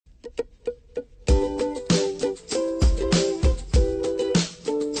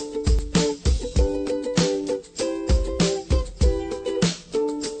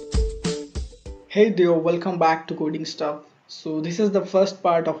Hey there, welcome back to Coding Stuff. So this is the first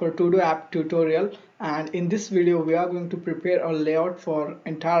part of our to-do app tutorial, and in this video we are going to prepare a layout for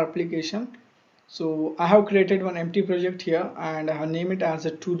entire application. So I have created one empty project here and I have named it as a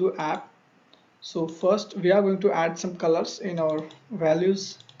to-do app. So first we are going to add some colors in our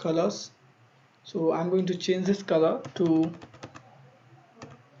values colors. So I'm going to change this color to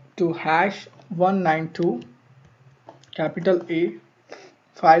hash 192 capital A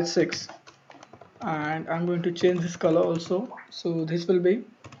 56, and I'm going to change this color also. So this will be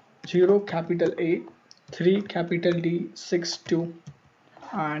 0 capital A 3 capital D 6 2,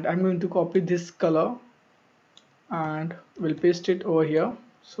 and I'm going to copy this color and we'll paste it over here.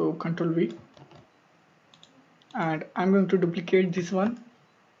 So Control V, and I'm going to duplicate this one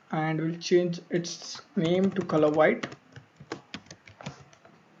and we'll change its name to color white.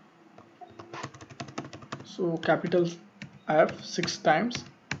 So capital F 6 times.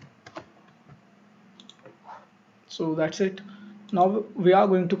 So that's it. Now we are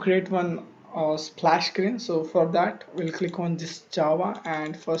going to create one splash screen. So for that we'll click on this Java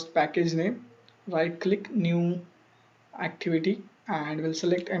and first package name, right click new activity, and we'll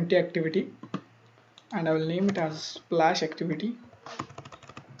select empty activity and I will name it as splash activity,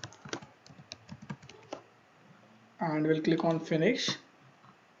 and we'll click on finish.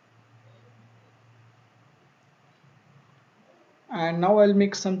 And now I'll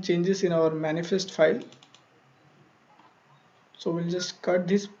make some changes in our manifest file. So we'll just cut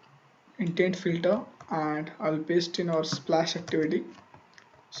this intent filter and I'll paste in our splash activity.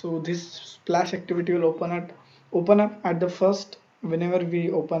 So this splash activity will open up at the first whenever we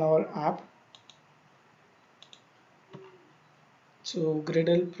open our app. So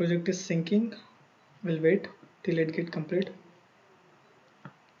Gradle project is syncing. We'll wait till it get complete.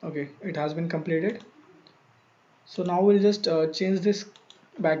 Okay, it has been completed. So now we'll just change this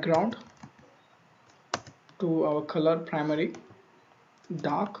background to our color primary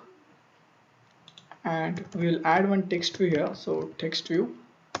dark, and we'll add one text view here. So text view,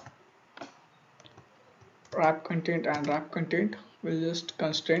 wrap content and wrap content, we'll just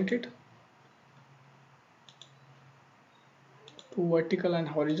constraint it to vertical and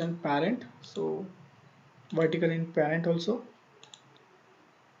horizontal parent. So vertical in parent also,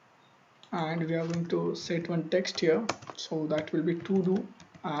 and we are going to set one text here. So that will be to do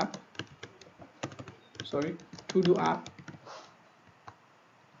app,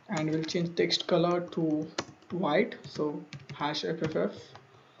 and we'll change text color to white. So hash FFF,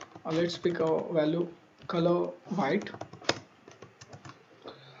 let's pick a value color white,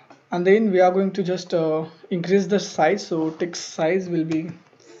 and then we are going to just increase the size. So text size will be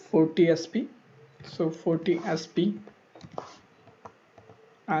 40 sp, so 40 sp,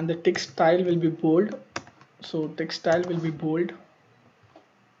 and the text style will be bold. So text style will be bold.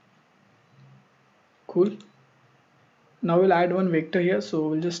 Cool. Now we'll add one vector here. So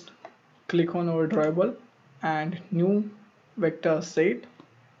we'll just click on our drawable and new vector set,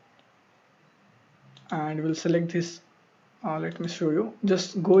 and we'll select this. Let me show you.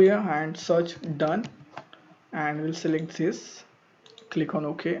 Just go here and search done, and we'll select this, click on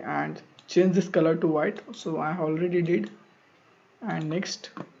OK and change this color to white. So I already did, and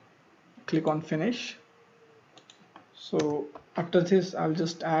next click on finish. So after this I'll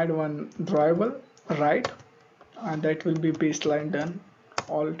just add one drawable right, and that will be baseline done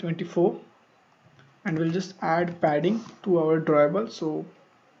all 24, and we'll just add padding to our drawable. So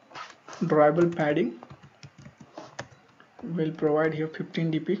drawable padding will provide here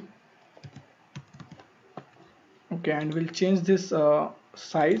 15 dp. Okay, and we'll change this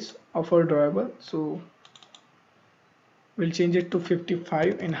size of our drawable. So we'll change it to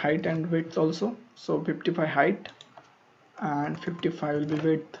 55 in height and width also. So 55 height and 55 will be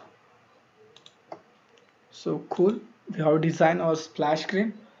width. So cool, we have designed our splash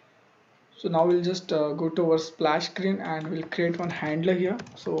screen. So now we'll just go to our splash screen and we'll create one handler here.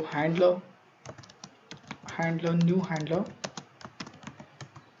 So handler new handler,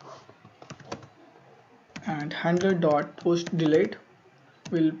 and handler dot post delete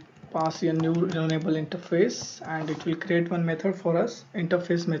will pass a new runnable interface, and it will create one method for us,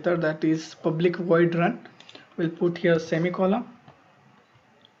 interface method, that is public void run. We'll put here semicolon,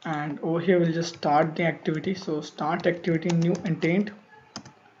 and over here we'll just start the activity. So start activity new intent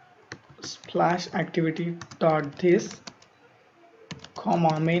splash activity dot this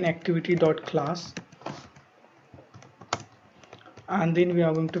comma main activity dot class, and then we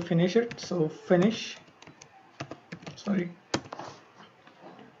are going to finish it. So finish,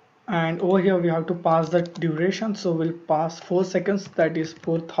 and over here we have to pass the duration. So we'll pass 4 seconds, that is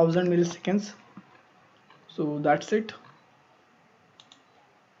 4000 milliseconds. So that's it.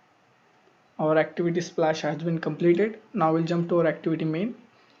 our activity splash has been completed. Now we'll jump to our activity main.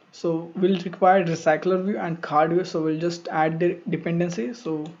 So we'll require recycler view and card view, so we'll just add the dependency.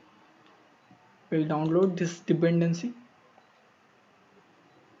 So we'll download this dependency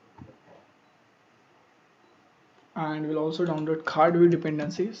and we'll also download card view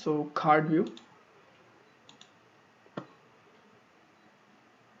dependency. So card view,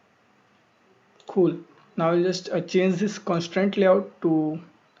 cool. Now we'll just change this constraint layout to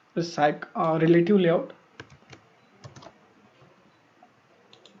relative layout.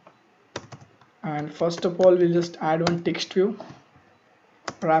 And first of all, we'll just add one text view,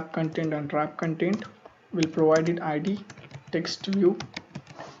 wrap content, and wrap content will provide it id text view,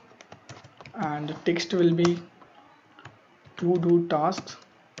 and the text will be to do tasks,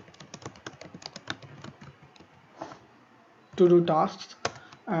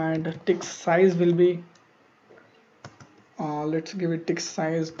 and text size will be let's give it text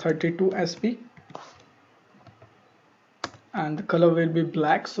size 32 sp, and the color will be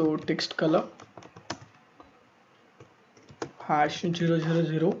black, so text color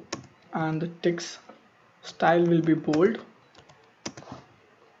 #000, and the text style will be bold.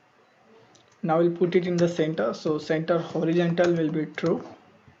 Now we'll put it in the center, so center horizontal will be true,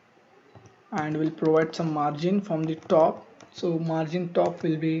 and we'll provide some margin from the top. So margin top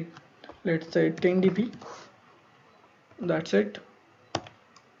will be, let's say, 10 dp. That's it.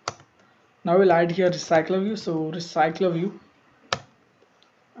 Now we'll add here recycler view. So recycler view,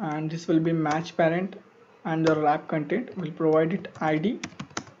 and this will be match parent, and the wrap content will provide it id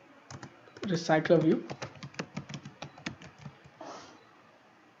recycler view,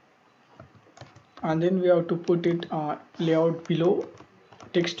 and then we have to put it layout below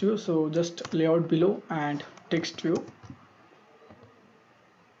text view. So just layout below and text view.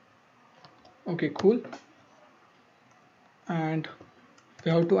 Okay, cool. And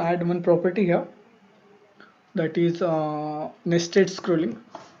we have to add one property here, that is nested scrolling,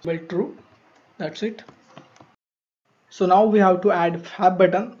 well, true. That's it. So now we have to add fab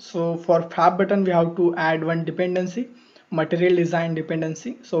button. So for fab button we have to add one dependency, material design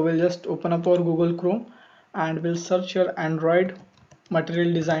dependency. So we'll just open up our Google Chrome and we'll search your Android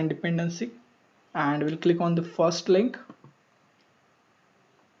material design dependency, and we'll click on the first link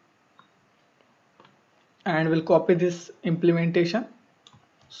and we'll copy this implementation.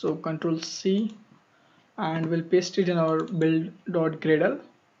 So Control C, and we'll paste it in our build.gradle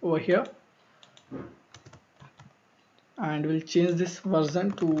over here, and we'll change this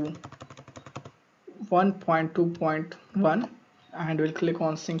version to 1.2.1, and we'll click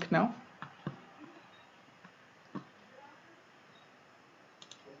on sync now.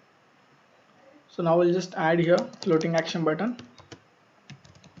 So now we'll just add here floating action button.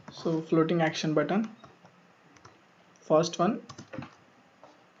 So floating action button, first one,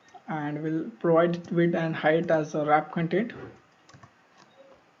 and we'll provide it width and height as a wrap content.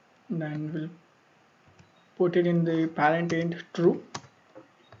 Then we'll put it in the parent end true,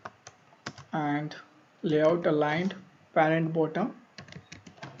 and layout aligned parent bottom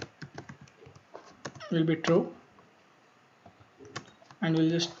will be true, and we'll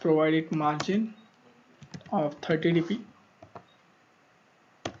just provide it margin of 30 dp.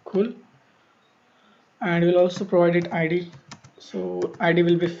 Cool. And we'll also provide it id. So id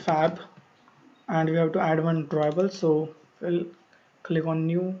will be fab, and we have to add one drawable. So we'll click on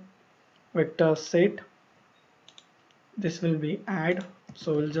new vector set. This will be add.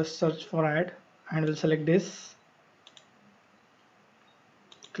 So we'll just search for add and we'll select this,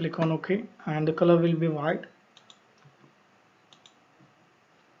 click on OK, and the color will be white.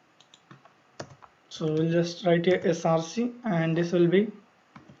 So we'll just write here src, and this will be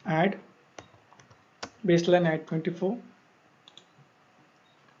add baseline at 24.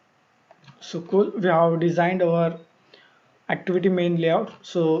 So cool, we have designed our activity main layout.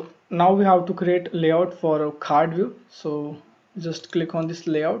 So now we have to create layout for a card view. So just click on this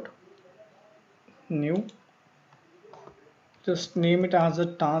layout, new, just name it as a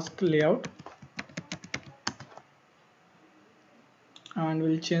task layout, and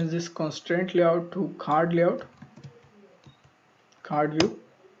we'll change this constraint layout to card layout, card view,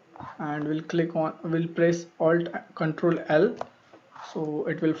 and we'll press alt control L, so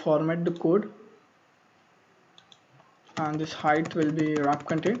it will format the code, and this height will be wrap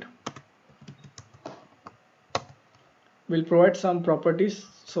content. We'll provide some properties.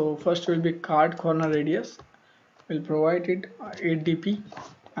 So first will be card corner radius, we'll provide it 8 dp,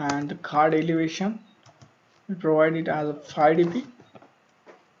 and the card elevation we'll provide it as a 5 dp.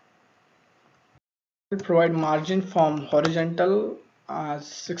 We'll provide margin from horizontal as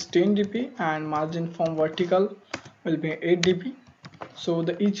 16 dp, and margin from vertical will be 8 dp. So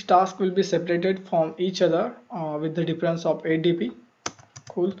each task will be separated from each other with the difference of 8 dp.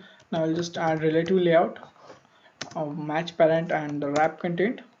 Cool. Now I'll just add relative layout of match parent and the wrap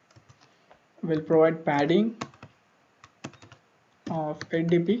content. Will provide padding of 8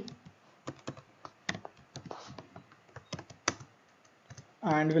 dp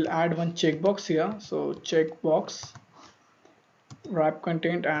and we'll add one checkbox here. So checkbox wrap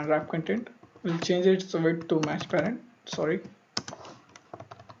content and wrap content. We'll change its width to match parent. Sorry.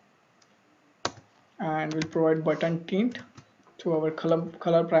 And we'll provide button tint to our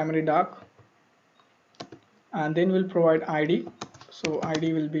color primary dark, and then we'll provide ID. So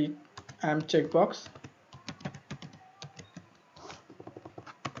ID will be amp checkbox.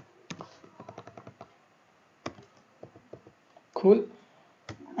 Cool.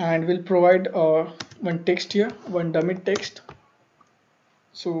 And we'll provide one text here, one dummy text.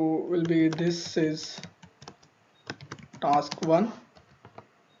 So will be this is task 1,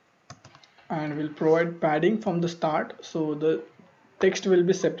 and we'll provide padding from the start. So the text will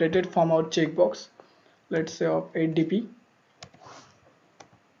be separated from our checkbox, let's say of 8 dp.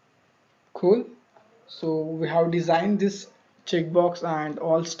 Cool. So we have designed this checkbox and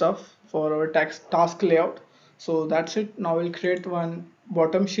all stuff for our task layout. So that's it. Now we'll create one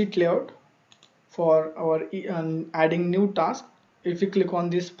bottom sheet layout for our adding new task. If you click on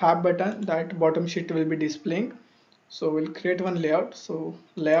this fab button, that bottom sheet will be displaying. So we'll create one layout. So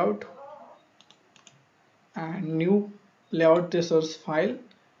layout and new layout resource file.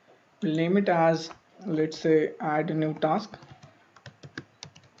 We'll name it as, let's say, add new task.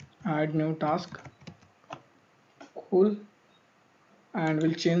 Add new task. Cool. And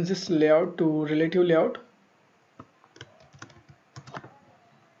we'll change this layout to relative layout.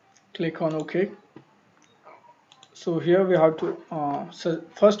 Click on OK. So here we have to so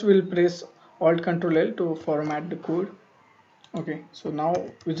first we'll press Alt Control L to format the code. Okay, so now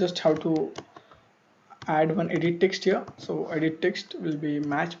we just have to add one edit text here. So edit text will be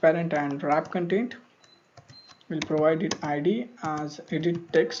match parent and wrap content. We'll provide it ID as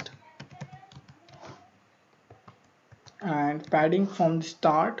edit text, and padding from the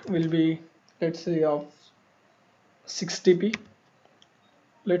start will be, let's say, of 6 dp.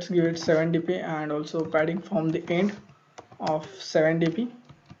 Let's give it 7 dp, and also padding from the end of 7 dp.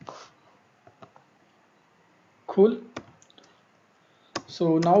 Cool.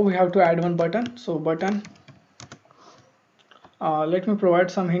 So now we have to add one button. So button, let me provide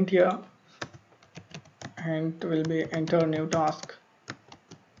some hint here. Hint will be enter new task.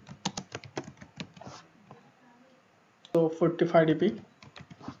 So 45 dp.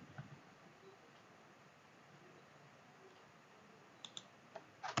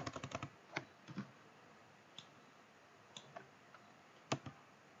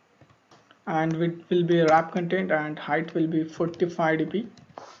 And width will be wrap content and height will be 45 dp,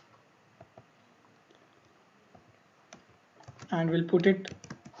 and we'll put it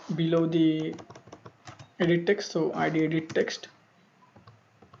below the edit text. So ID edit text.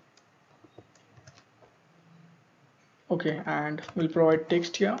 Okay, and we'll provide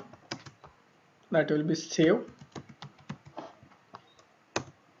text here that will be save,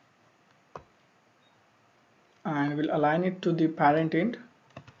 and we'll align it to the parent end.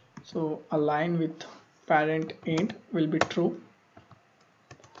 So align with parent end will be true,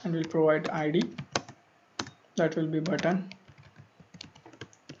 and we'll provide ID that will be button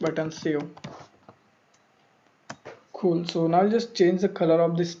save. Cool. So now I'll just change the color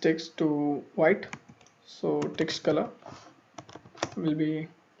of this text to white. So text color will be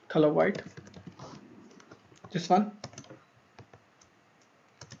color white, this one,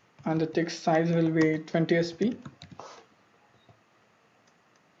 and the text size will be 20 sp.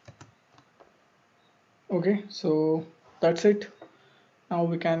 Okay, so that's it. Now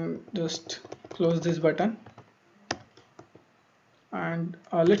we can just close this button, and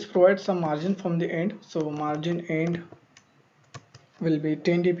let's provide some margin from the end. So margin end will be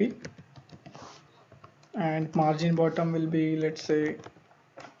 10 dp, and margin bottom will be, let's say,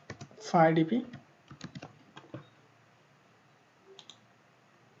 5 dp.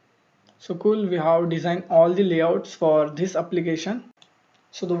 So cool, we have designed all the layouts for this application.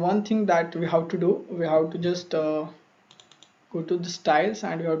 So the one thing that we have to do, we have to just go to the styles,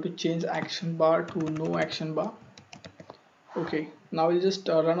 and we have to change action bar to no action bar. Okay, now we'll just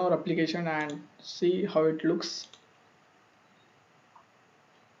run our application and see how it looks.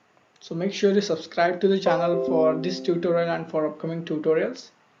 So make sure you subscribe to the channel for this tutorial and for upcoming tutorials.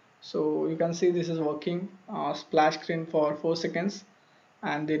 So you can see this is working, splash screen for 4 seconds,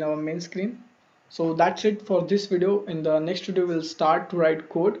 and then our main screen. So that's it for this video. In the next video we'll start to write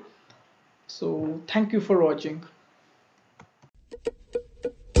code. So thank you for watching.